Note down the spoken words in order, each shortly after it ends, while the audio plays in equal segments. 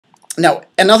Now,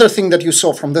 another thing that you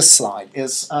saw from this slide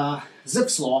is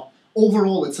Zipf's law.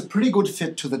 Overall, it's a pretty good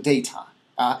fit to the data.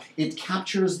 It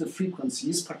captures the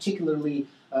frequencies, particularly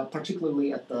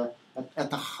at the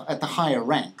higher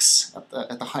ranks,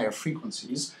 at the higher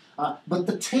frequencies. But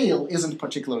the tail isn't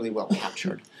particularly well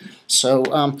captured. So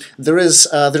there is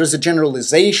a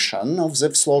generalization of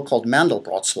Zipf's law called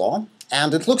Mandelbrot's law,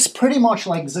 and it looks pretty much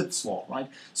like Zipf's law, right?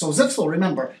 So Zipf's law,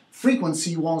 remember,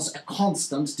 frequency was a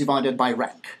constant divided by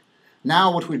rank.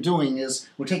 Now what we're doing is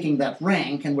we're taking that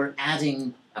rank and we're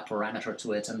adding a parameter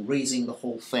to it and raising the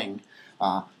whole thing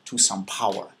to some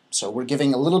power. So we're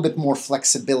giving a little bit more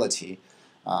flexibility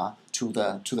to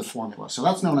the formula. So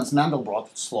that's known as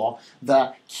Mandelbrot's law.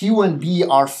 The Q and B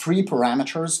are free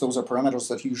parameters. Those are parameters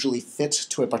that usually fit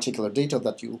to a particular data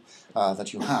that you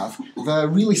have. The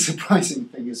really surprising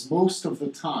thing is most of the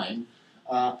time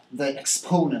the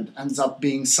exponent ends up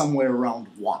being somewhere around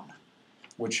 1,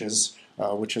 which is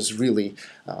really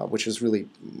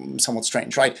somewhat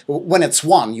strange, right? When it's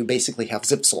 1, you basically have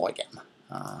Zipf's law again.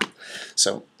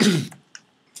 So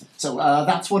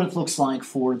that's what it looks like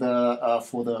for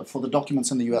the documents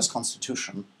in the U.S.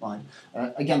 Constitution. Right?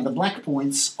 Again, the black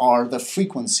points are the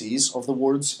frequencies of the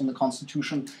words in the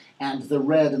Constitution, and the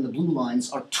red and the blue lines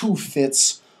are 2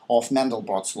 fits of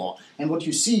Mandelbrot's law. And what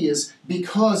you see is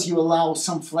because you allow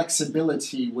some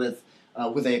flexibility with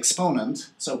the exponent.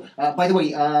 So, by the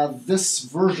way, this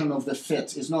version of the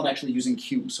fit is not actually using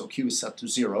Q, so Q is set to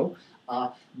 0.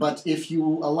 But if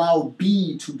you allow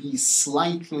B to be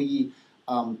slightly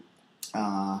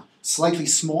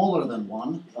smaller than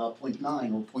 1,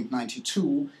 0.9 or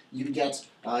 0.92, you get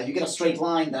a straight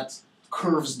line that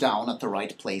curves down at the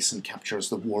right place and captures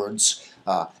the words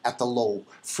at the low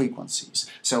frequencies.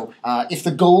 So if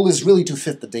the goal is really to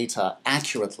fit the data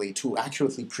accurately, to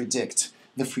accurately predict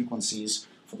the frequencies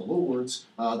for the low words,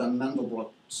 then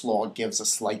Mandelbrot's law gives a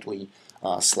slightly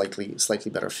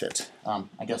better fit.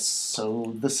 I guess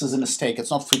so. This is a mistake.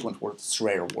 It's not frequent words; it's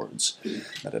rare words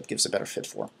that it gives a better fit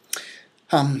for.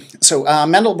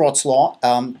 Mandelbrot's law.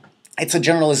 It's a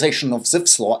generalization of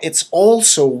Zipf's law. It's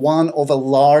also one of a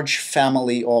large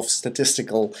family of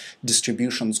statistical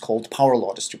distributions called power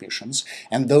law distributions,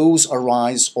 and those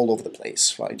arise all over the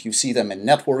place, right? You see them in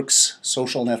networks,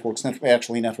 social networks,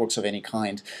 actually networks of any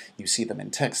kind. You see them in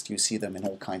text. You see them in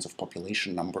all kinds of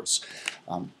population numbers.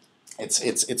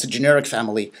 It's a generic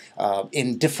family.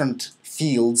 In different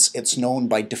fields, it's known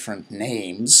by different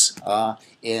names.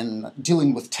 In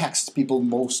dealing with text, people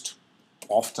most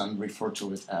often refer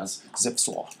to it as Zipf's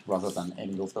law, rather than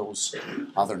any of those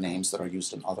other names that are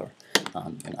used in other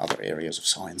areas of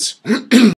science.